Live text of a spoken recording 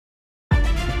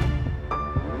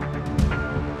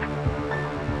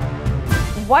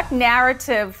what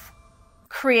narrative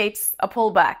creates a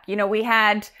pullback? You know, we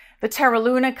had the Terra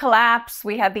Luna collapse,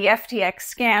 we had the FTX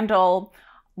scandal.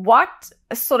 What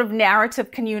sort of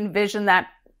narrative can you envision that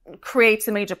creates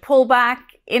a major pullback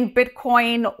in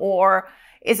Bitcoin? Or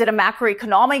is it a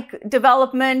macroeconomic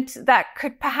development that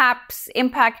could perhaps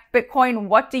impact Bitcoin?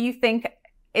 What do you think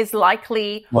is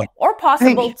likely or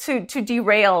possible to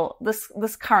derail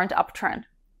this current uptrend?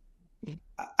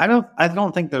 I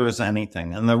don't think there is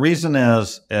anything. And the reason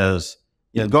is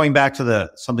going back to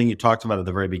something you talked about at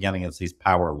the very beginning, is these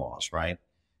power laws, right?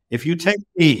 If you take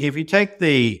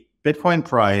the Bitcoin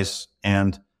price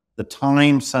and the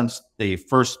time since the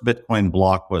first Bitcoin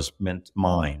block was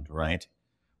mined, right,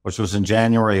 which was in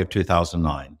January of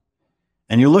 2009,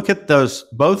 and you look at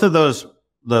both of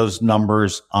those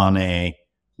numbers on a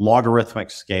logarithmic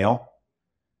scale,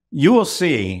 you will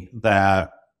see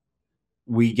that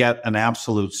we get an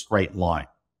absolute straight line.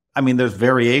 I mean, there's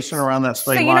variation around that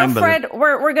straight line. Fred,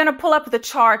 we're going to pull up the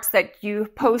charts that you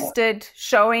posted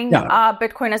showing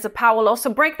Bitcoin as a power law.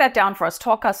 So break that down for us.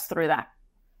 Talk us through that.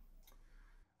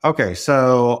 Okay,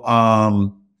 so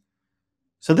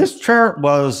this chart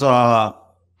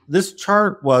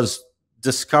was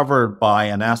discovered by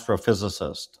an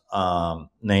astrophysicist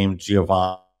named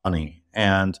Giovanni.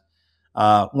 And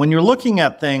when you're looking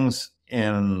at things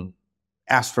in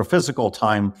astrophysical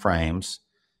time frames,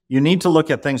 you need to look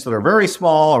at things that are very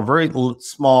small or very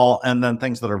small, and then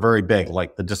things that are very big,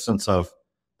 like the distance of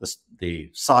the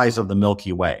size of the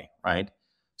Milky Way, right?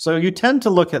 So you tend to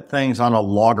look at things on a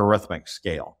logarithmic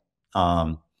scale.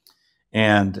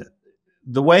 And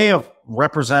the way of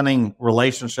representing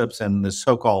relationships in this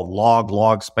so-called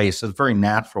log space is very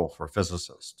natural for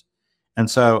physicists.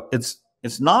 And so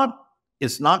it's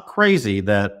not crazy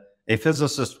that a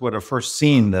physicist would have first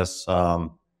seen this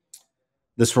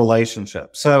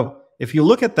relationship. So if you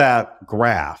look at that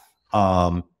graph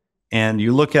and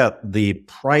you look at the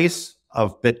price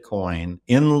of Bitcoin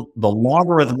in the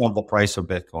logarithm of the price of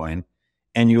Bitcoin,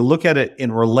 and you look at it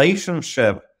in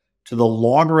relationship to the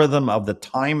logarithm of the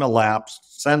time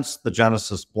elapsed since the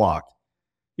Genesis block,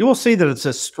 you will see that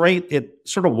it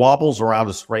sort of wobbles around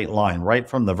a straight line right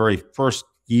from the very first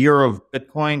year of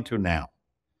Bitcoin to now.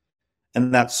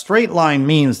 And that straight line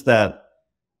means that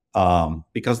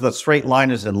because that straight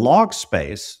line is in log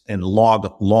space,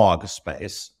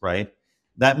 right?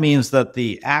 That means that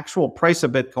the actual price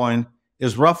of Bitcoin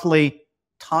is roughly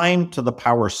time to the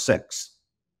power 6.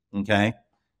 Okay.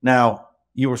 Now,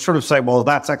 you would sort of say, well,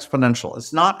 that's exponential.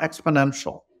 It's not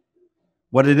exponential.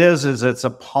 What it is it's a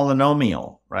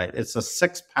polynomial, right? It's a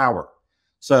 6th power.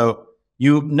 So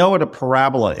you know what a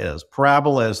parabola is.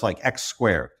 Parabola is like x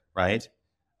squared, right?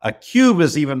 A cube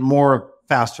is even more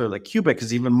faster. The cubic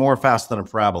is even more fast than a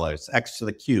parabola. It's x to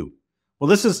the cube. Well,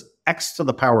 this is x to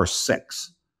the power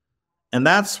 6. And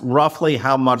that's roughly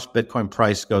how much Bitcoin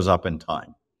price goes up in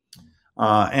time.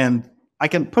 And I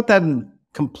can put that in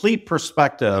complete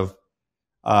perspective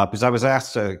because I was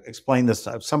asked to explain this.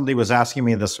 Somebody was asking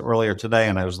me this earlier today,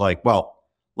 and I was like, well,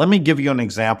 let me give you an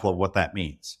example of what that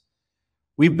means.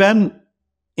 We've been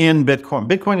in Bitcoin.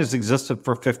 Bitcoin has existed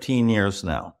for 15 years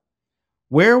now.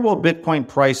 Where will Bitcoin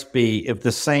price be if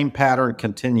the same pattern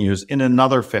continues in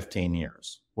another 15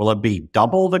 years? Will it be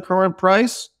double the current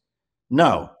price?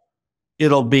 No.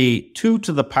 It'll be 2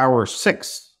 to the power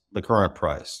 6, the current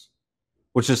price,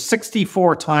 which is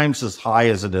 64 times as high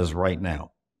as it is right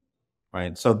now,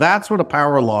 right? So that's what a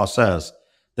power law says,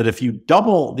 that if you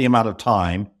double the amount of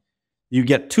time, you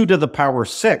get 2 to the power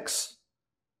 6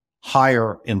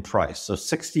 higher in price. So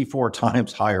 64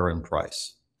 times higher in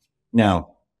price. Now,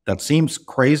 that seems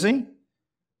crazy,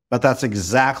 but that's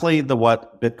exactly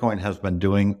what Bitcoin has been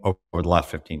doing over the last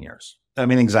 15 years. I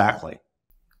mean, exactly.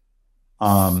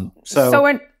 So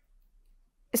in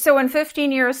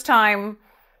 15 years' time,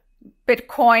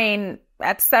 Bitcoin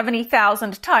at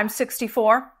 70,000 times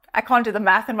 64. I can't do the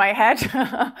math in my head,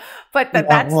 but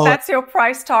that's your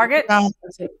price target.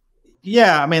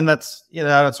 Yeah, I mean it's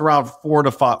around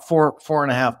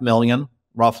 4.5 million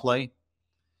roughly.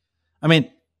 I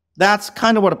mean, that's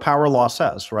kind of what a power law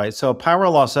says, right? So a power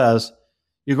law says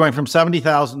you're going from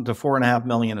 70,000 to 4.5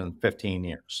 million in 15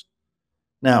 years.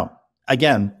 Now,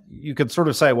 again, you could sort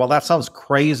of say, well, that sounds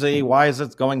crazy. Why is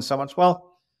it going so much?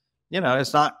 Well,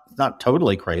 it's not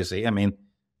totally crazy. I mean,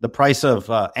 the price of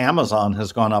Amazon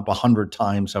has gone up 100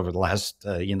 times over the last,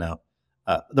 the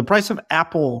price of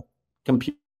Apple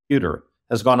computer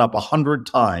has gone up 100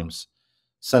 times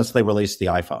since they released the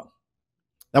iPhone.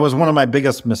 That was one of my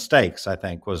biggest mistakes, I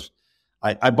think, was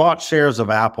I bought shares of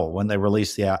Apple when they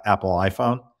released the Apple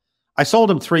iPhone. I sold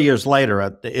them 3 years later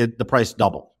at the price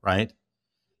doubled, right?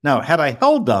 Now, had I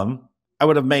held them, I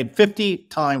would have made 50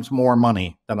 times more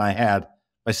money than I had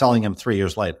by selling them 3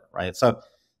 years later, right? So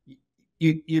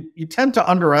you tend to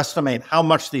underestimate how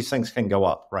much these things can go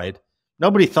up, right?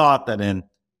 Nobody thought that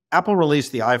Apple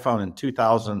released the iPhone in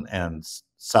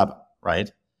 2007,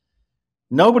 right?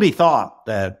 Nobody thought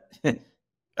that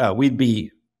we'd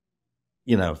be,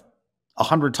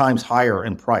 100 times higher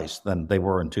in price than they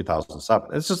were in 2007.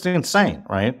 It's just insane,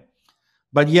 right?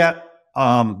 But yet,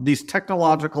 these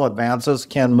technological advances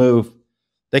can move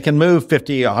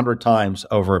 50, 100 times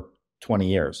over 20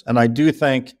 years. And I do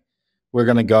think we're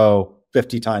going to go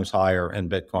 50 times higher in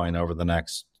Bitcoin over the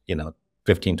next,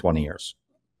 15, 20 years.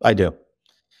 I do.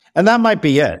 And that might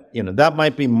be it. That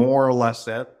might be more or less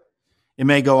it. It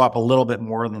may go up a little bit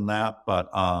more than that, but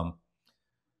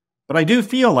I do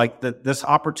feel like that this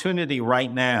opportunity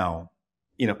right now,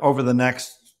 over the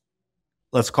next,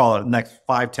 let's call it next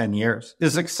 5-10 years,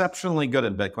 is exceptionally good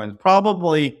in Bitcoin.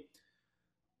 Probably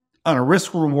on a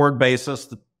risk reward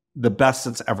basis, the best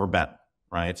it's ever been,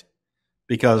 right?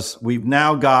 Because we've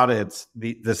now got this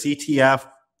ETF,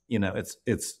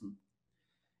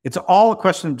 it's all a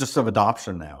question just of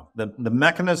adoption now. The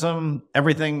mechanism,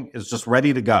 everything is just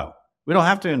ready to go. We don't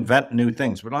have to invent new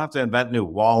things. We don't have to invent new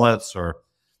wallets or,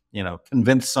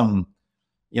 convince some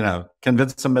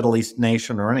Middle East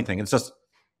nation or anything. It's just,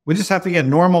 we just have to get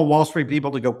normal Wall Street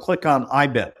people to go click on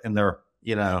IBIT in their,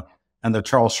 and their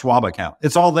Charles Schwab account.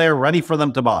 It's all there ready for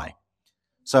them to buy.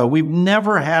 So we've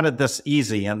never had it this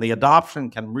easy, and the adoption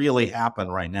can really happen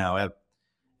right now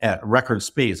at record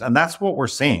speeds. And that's what we're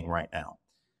seeing right now.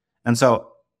 And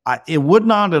so it would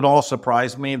not at all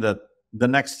surprise me that the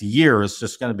next year is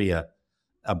just going to be a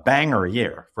banger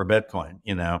year for Bitcoin,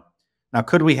 Now,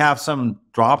 could we have some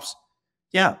drops?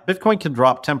 Yeah, Bitcoin can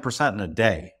drop 10% in a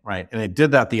day, right? And it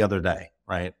did that the other day,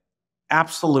 right?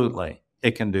 Absolutely,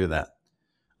 it can do that.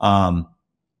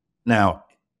 Now,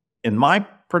 in my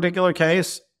particular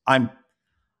case,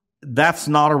 that's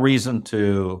not a reason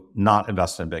to not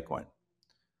invest in Bitcoin.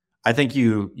 I think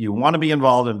you want to be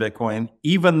involved in Bitcoin,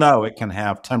 even though it can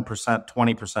have 10%,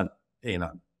 20%,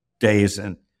 days.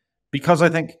 And because I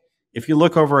think if you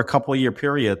look over a couple of year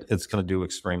period, it's going to do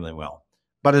extremely well.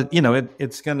 But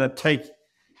it's going to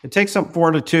take some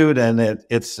fortitude, and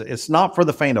it's not for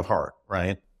the faint of heart,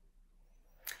 right?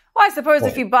 Well, I suppose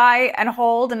if you buy and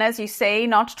hold, and as you say,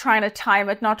 not trying to time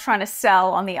it, not trying to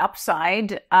sell on the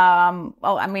upside.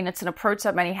 It's an approach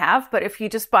that many have, but if you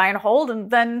just buy and hold, and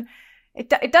then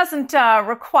it doesn't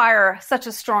require such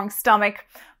a strong stomach.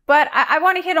 But I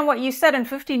want to hit on what you said in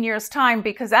 15 years' time,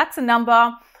 because that's a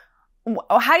number.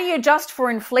 How do you adjust for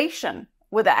inflation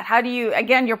with that? How do you,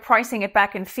 again, you're pricing it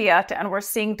back in fiat, and we're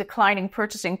seeing declining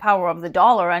purchasing power of the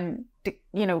dollar and,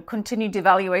 continued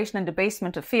devaluation and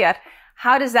debasement of fiat.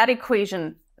 How does that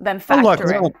equation then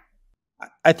factor in?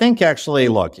 I think actually,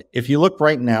 if you look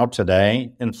right now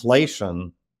today,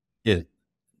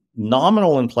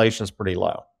 nominal inflation is pretty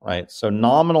low, right? So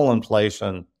nominal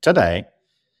inflation today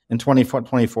in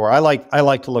 2024, I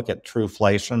like to look at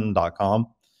trueflation.com.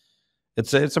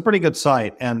 It's a pretty good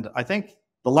site. And I think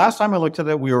the last time I looked at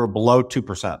it, we were below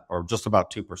 2% or just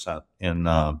about 2%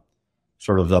 in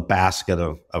sort of the basket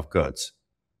of goods.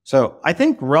 So I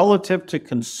think relative to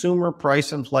consumer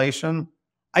price inflation,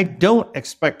 I don't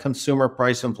expect consumer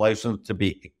price inflation to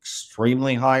be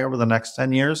extremely high over the next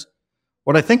 10 years.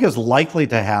 What I think is likely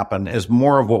to happen is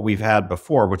more of what we've had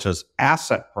before, which is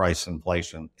asset price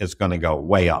inflation is going to go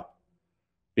way up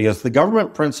because the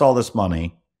government prints all this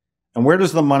money. And where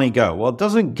does the money go? Well, it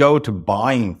doesn't go to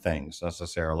buying things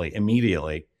necessarily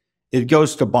immediately. It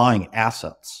goes to buying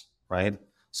assets, right?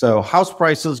 So house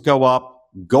prices go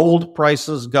up, gold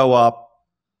prices go up,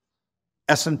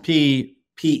 S&P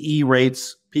PE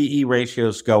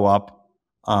ratios go up.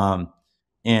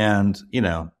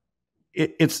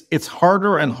 It's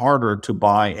harder and harder to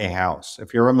buy a house.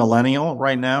 If you're a millennial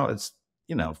right now, it's,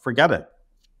 forget it.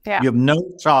 Yeah. You have no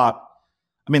shot.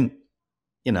 I mean,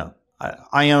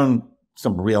 I own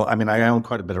I own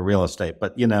quite a bit of real estate,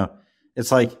 but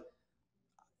it's like,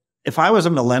 if I was a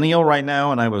millennial right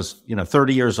now and I was,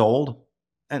 30 years old,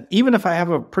 and even if I have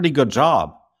a pretty good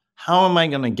job, how am I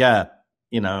going to get,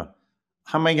 how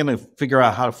am I going to figure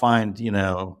out how to find,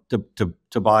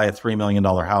 to buy a $3 million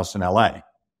house in LA?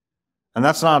 And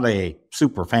that's not a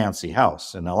super fancy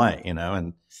house in LA,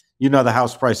 and the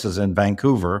house prices in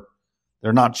Vancouver,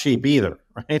 they're not cheap either,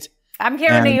 right? I'm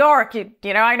here in New York.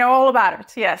 I know all about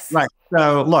it. Yes. Right.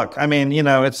 So look,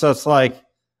 it's just like,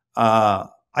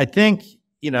 I think,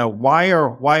 why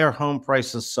are home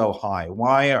prices so high?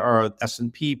 Why are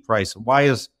S&P prices?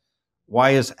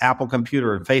 Why is Apple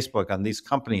Computer and Facebook and these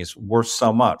companies worth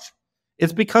so much?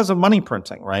 It's because of money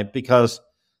printing, right? Because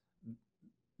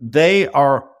they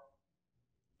are,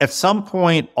 at some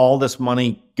point, all this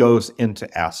money goes into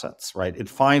assets, right? It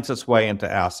finds its way into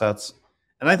assets.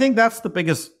 And I think that's the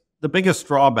biggest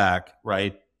drawback,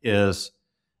 right? Is,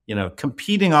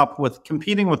 competing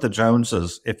with the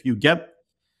Joneses. If you get,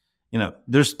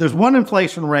 there's one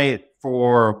inflation rate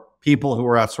for people who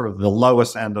are at sort of the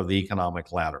lowest end of the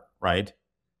economic ladder, right?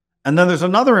 And then there's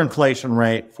another inflation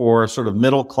rate for sort of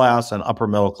middle class and upper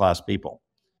middle class people.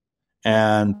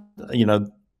 And,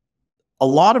 a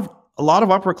lot of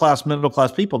upper class, middle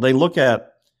class people, they look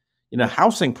at,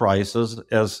 housing prices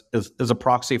as a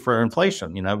proxy for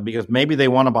inflation, because maybe they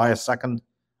want to buy a second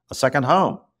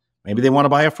home. Maybe they want to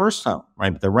buy a first home,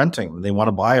 right? They're renting, they want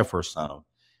to buy a first home.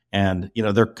 And,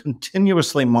 they're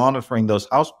continuously monitoring those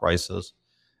house prices.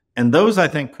 And those, I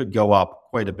think, could go up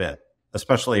quite a bit,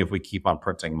 especially if we keep on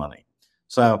printing money.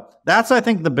 So that's, I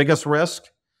think, the biggest risk.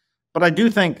 But I do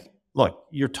think, look,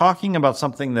 you're talking about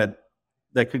something that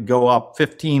could go up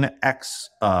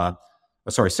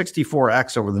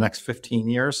 64x over the next 15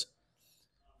 years.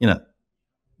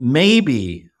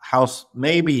 Maybe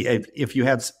if you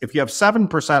have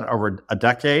 7% over a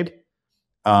decade,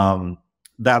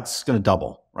 that's going to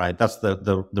double, right? That's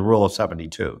the rule of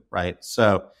 72, right?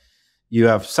 So you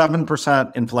have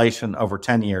 7% inflation over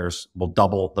 10 years will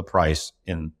double the price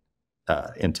in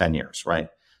 10 years, right?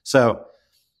 So,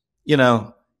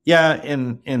 in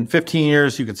 15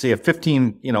 years, you could see a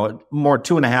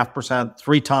 2.5%,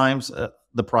 3 times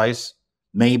the price.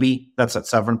 Maybe that's at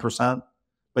 7%,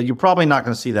 but you're probably not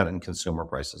going to see that in consumer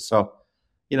prices. So,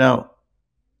 you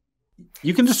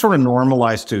can just sort of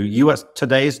normalize to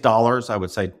today's dollars. I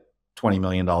would say $20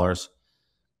 million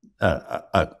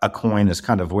a coin is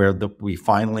kind of where we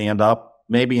finally end up.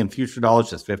 Maybe in future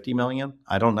dollars, it's 50 million.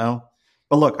 I don't know.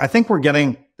 But look, I think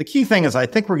the key thing is I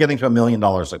think we're getting to $1 million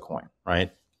a coin,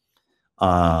 right?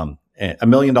 $1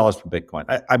 million for Bitcoin.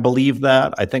 I believe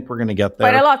that. I think we're going to get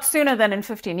there. But a lot sooner than in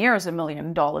 15 years, $1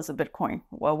 million a Bitcoin.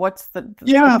 Well, what's the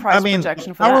price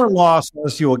projection for that? Our law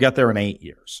says you will get there in 8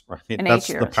 years, right? That's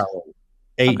 8 years. The power.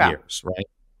 8 years, right?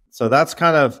 So that's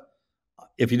kind of,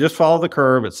 if you just follow the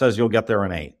curve, it says you'll get there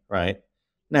in 8, right?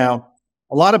 Now,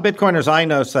 a lot of Bitcoiners I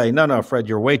know say, no, Fred,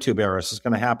 you're way too bearish. It's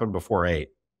going to happen before 8.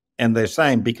 And they're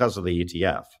saying because of the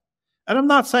ETF. And I'm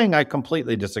not saying I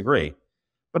completely disagree,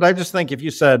 but I just think if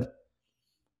you said,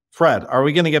 Fred, are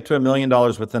we going to get to $1 million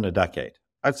within a decade?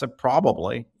 I'd say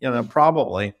probably.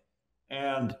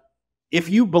 And if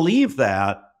you believe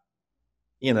that,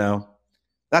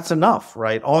 that's enough,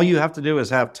 right? All you have to do is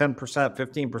have 10%,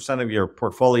 15% of your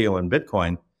portfolio in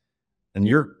Bitcoin, and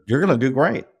you're going to do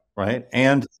great, right?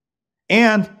 And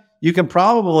you can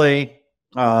probably,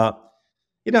 having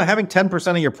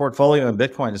 10% of your portfolio in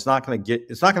Bitcoin is not going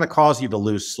to cause you to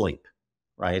lose sleep,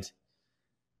 right?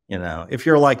 If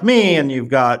you're like me and you've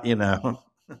got,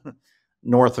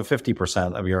 north of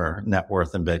 50% of your net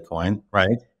worth in Bitcoin,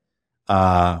 right?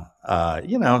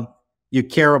 You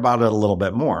care about it a little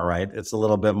bit more, right? It's a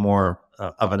little bit more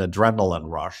of an adrenaline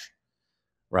rush,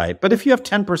 right? But if you have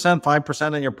 10%,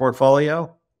 5% in your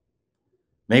portfolio,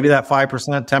 maybe that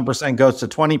 5%, 10% goes to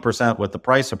 20% with the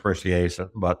price appreciation.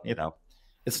 But,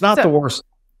 it's not the worst.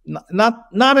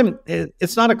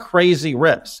 It's not a crazy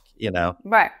risk,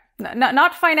 Right.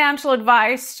 Not financial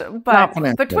advice, but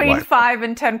between 5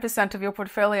 and 10% of your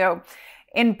portfolio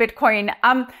in Bitcoin.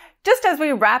 Just as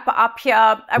we wrap up here,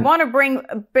 I want to bring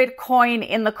Bitcoin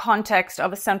in the context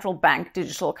of a central bank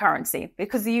digital currency,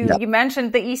 because you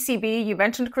mentioned the ECB, you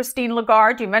mentioned Christine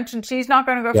Lagarde, you mentioned she's not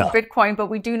going to go for Bitcoin, but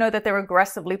we do know that they're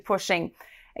aggressively pushing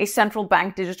a central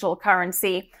bank digital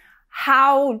currency.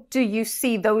 How do you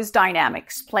see those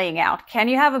dynamics playing out? Can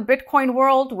you have a Bitcoin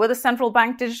world with a central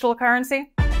bank digital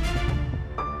currency?